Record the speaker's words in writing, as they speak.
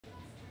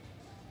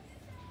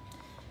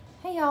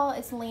Hey y'all,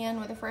 it's Lynn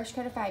with A Fresh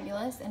Coat of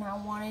Fabulous, and I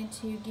wanted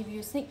to give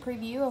you a sneak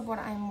preview of what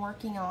I'm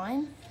working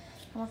on.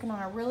 I'm working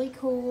on a really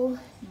cool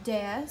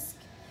desk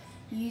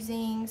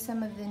using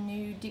some of the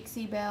new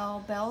Dixie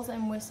Belle bells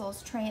and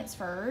whistles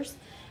transfers.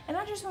 And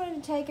I just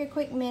wanted to take a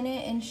quick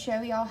minute and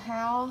show y'all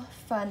how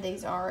fun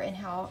these are and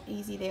how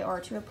easy they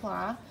are to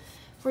apply.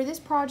 For this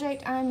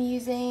project, I'm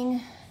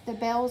using the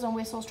Bells and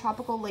Whistles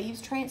Tropical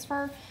Leaves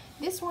transfer.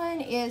 This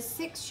one is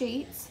 6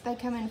 sheets. They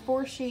come in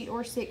 4 sheet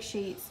or 6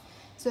 sheets.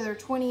 So they're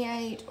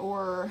 28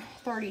 or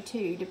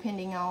 32,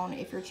 depending on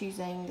if you're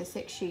choosing the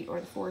 6 sheet or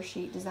the 4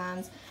 sheet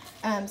designs.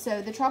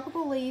 So the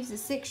Tropical Leaves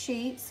is 6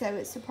 sheets, so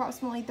it's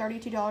approximately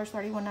 $32,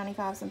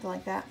 $31.95, something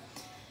like that.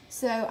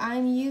 So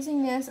I'm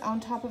using this on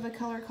top of a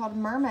color called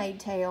Mermaid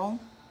Tail,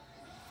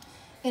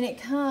 and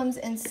it comes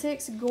in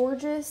 6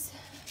 gorgeous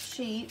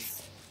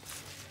sheets,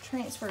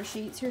 transfer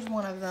sheets. Here's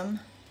one of them.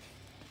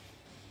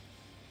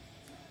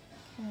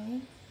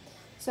 Okay,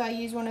 so I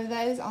use one of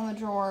those on the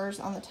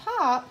drawers on the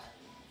top.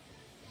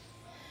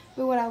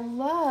 But what I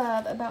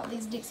love about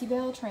these Dixie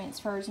Belle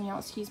transfers, and y'all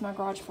excuse my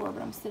garage floor,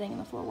 but I'm sitting on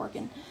the floor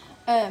working,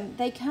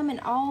 they come in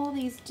all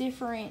these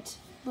different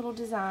little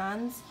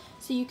designs,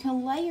 so you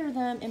can layer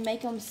them and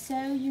make them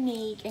so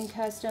unique and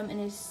custom,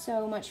 and it's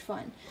so much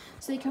fun.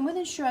 So they come with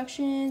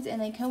instructions,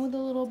 and they come with a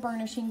little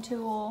burnishing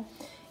tool,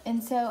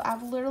 and so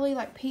I've literally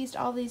pieced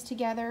all these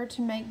together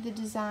to make the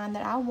design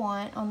that I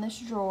want on this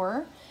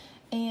drawer.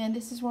 And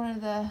this is one of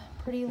the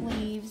pretty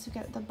leaves. We've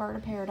got the bird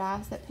of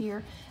paradise up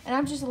here. And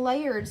I've just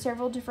layered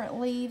several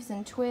different leaves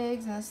and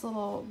twigs and this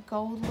little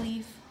gold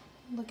leaf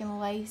looking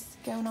lace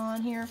going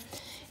on here.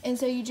 And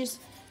so you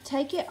just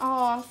take it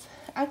off.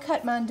 I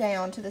cut mine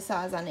down to the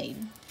size I need.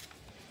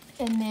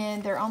 And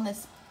then they're on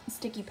this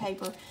sticky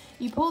paper.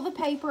 You pull the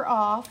paper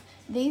off.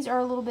 These are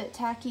a little bit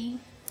tacky,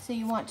 so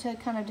you want to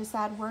kind of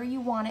decide where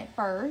you want it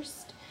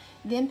first.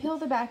 Then peel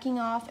the backing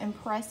off and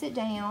press it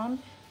down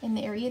in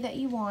the area that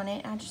you want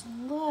it. I just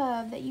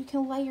love that you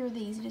can layer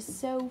these. It is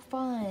so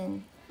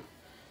fun.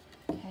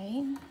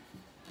 Okay.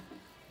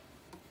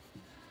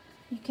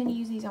 You can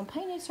use these on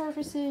painted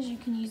surfaces. You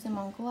can use them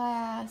on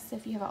glass.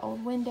 If you have an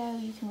old window,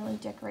 you can really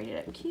decorate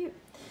it up cute.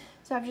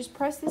 So I've just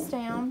pressed this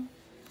down,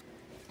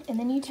 and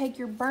then you take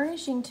your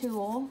burnishing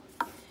tool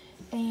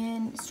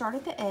and start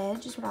at the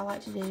edge, is what I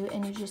like to do,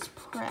 and you just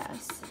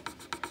press.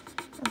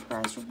 And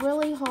press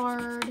really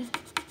hard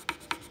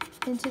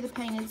into the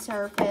painted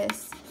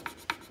surface.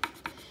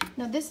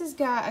 Now this has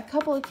got a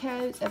couple of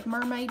coats of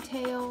Mermaid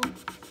Tail,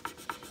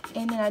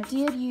 and then I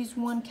did use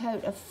 1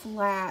 coat of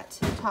flat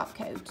top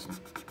coat.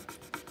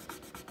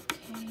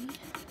 Okay,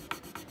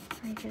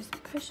 I'm just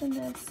pushing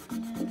this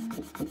in.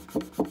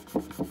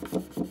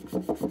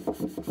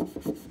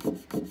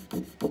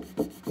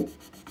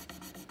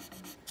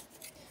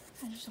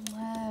 I just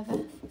love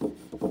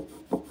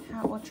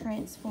how it will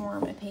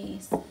transform a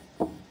piece. So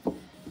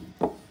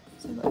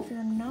if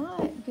you're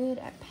not good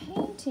at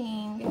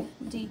painting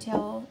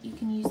detail, you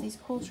can use these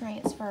cool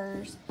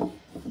transfers.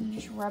 You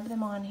just rub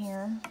them on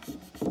here,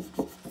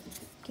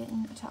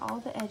 getting to all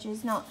the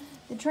edges. Now,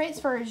 the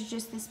transfer is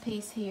just this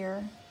piece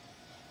here.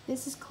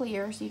 This is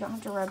clear, so you don't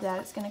have to rub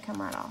that. It's going to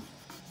come right off.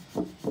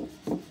 I'm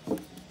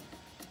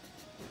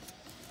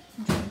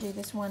trying to do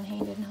this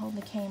one-handed and hold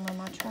the camera.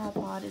 My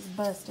tripod is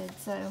busted,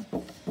 so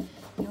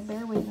you'll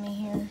bear with me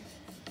here.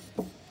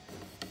 Go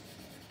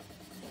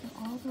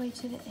all the way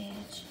to the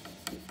edge.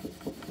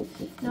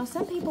 Now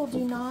some people do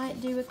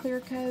not do a clear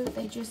coat,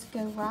 they just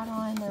go right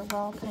on their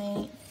raw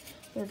paint,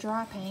 their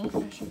dry paint,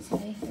 I should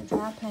say, their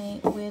dry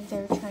paint with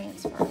their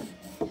transfer.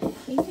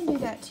 You can do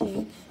that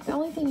too. The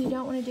only thing you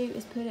don't want to do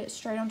is put it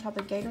straight on top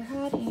of gator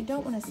hide, and you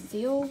don't want to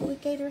seal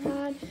with gator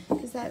hide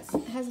because that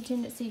has a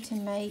tendency to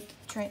make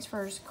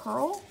transfers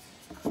curl.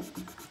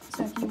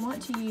 So if you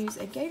want to use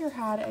a gator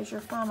hide as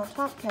your final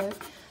top coat,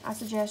 I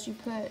suggest you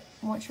put,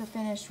 once you're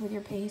finished with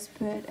your piece,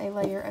 put a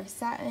layer of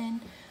satin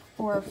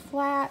or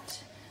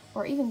flat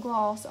or even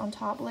gloss on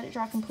top. Let it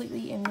dry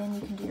completely, and then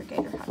you can do your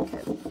gator hide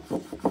coat.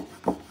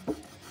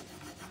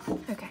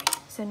 Okay,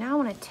 so now I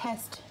want to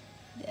test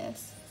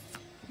this.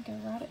 I go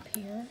right up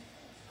here.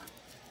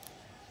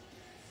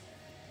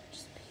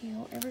 Just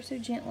peel ever so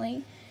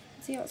gently.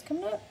 See how it's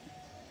coming up?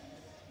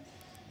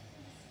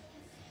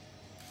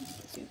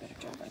 Let's do a better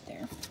job right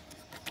there.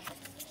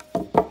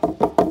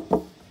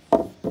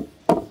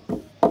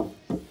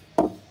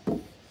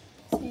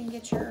 So you can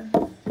get your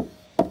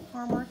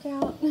arm mark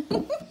out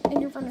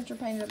and your furniture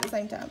painted at the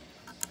same time.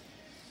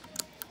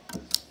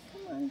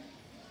 Come on.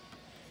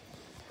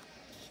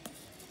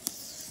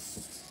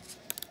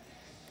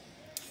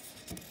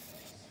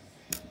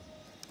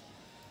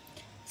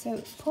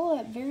 So pull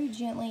up very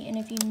gently, and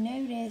if you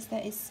notice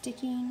that it's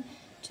sticking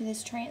to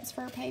this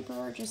transfer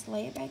paper, just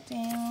lay it back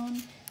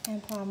down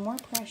and apply more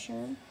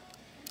pressure.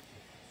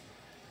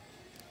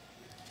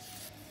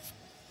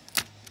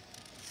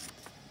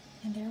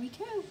 And there we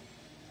go.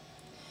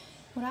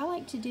 What I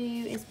like to do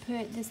is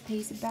put this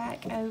piece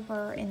back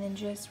over and then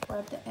just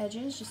rub the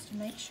edges just to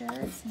make sure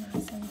it's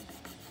nice and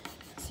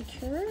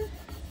secure.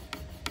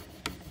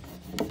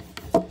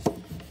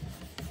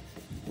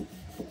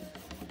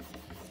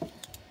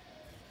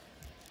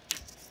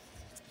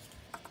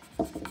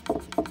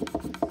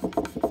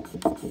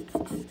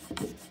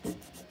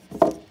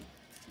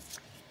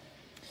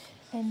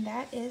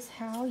 that is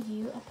how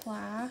you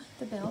apply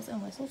the bells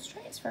and whistles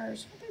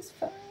transfers. That is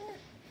fun.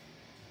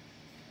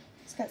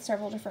 It's got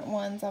several different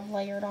ones I've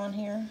layered on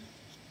here.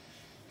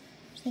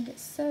 I think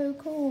it's so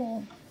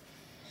cool.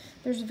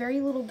 There's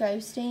very little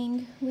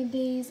ghosting with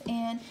these,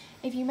 and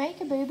if you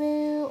make a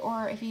boo-boo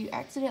or if you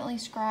accidentally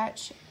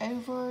scratch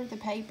over the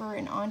paper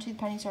and onto the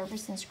painting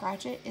surface and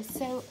scratch it,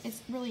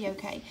 it's really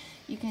okay.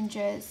 You can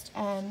just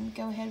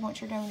go ahead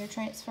once you're done with your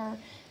transfer,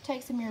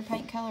 take some of your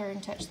paint color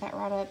and touch that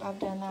right up. I've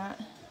done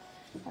that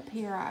up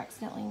here. I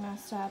accidentally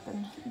messed up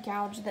and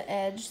gouged the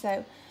edge,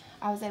 so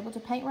I was able to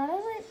paint right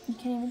over it. You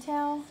can't even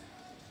tell.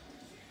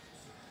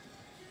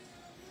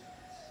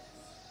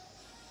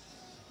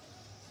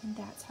 And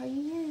that's how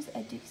you use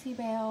a Dixie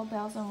Belle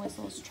Bells and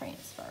Whistles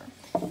transfer.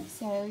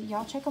 So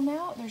y'all check them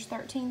out. There's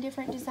 13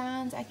 different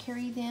designs. I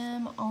carry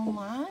them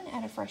online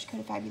at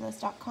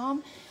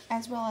afreshcoatofabulous.com,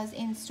 as well as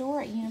in store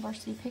at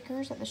University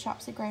Pickers at the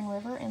Shops at Grand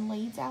River in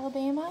Leeds,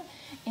 Alabama,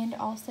 and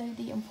also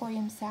the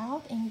Emporium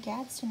South in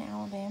Gadsden,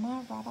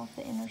 Alabama, right off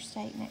the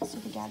interstate next to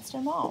the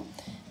Gadsden Mall.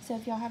 So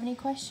if y'all have any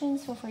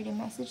questions, feel free to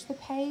message the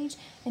page,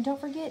 and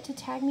don't forget to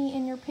tag me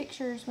in your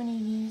pictures when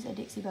you use a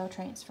Dixie Belle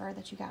transfer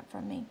that you got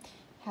from me.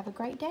 Have a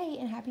great day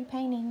and happy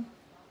painting.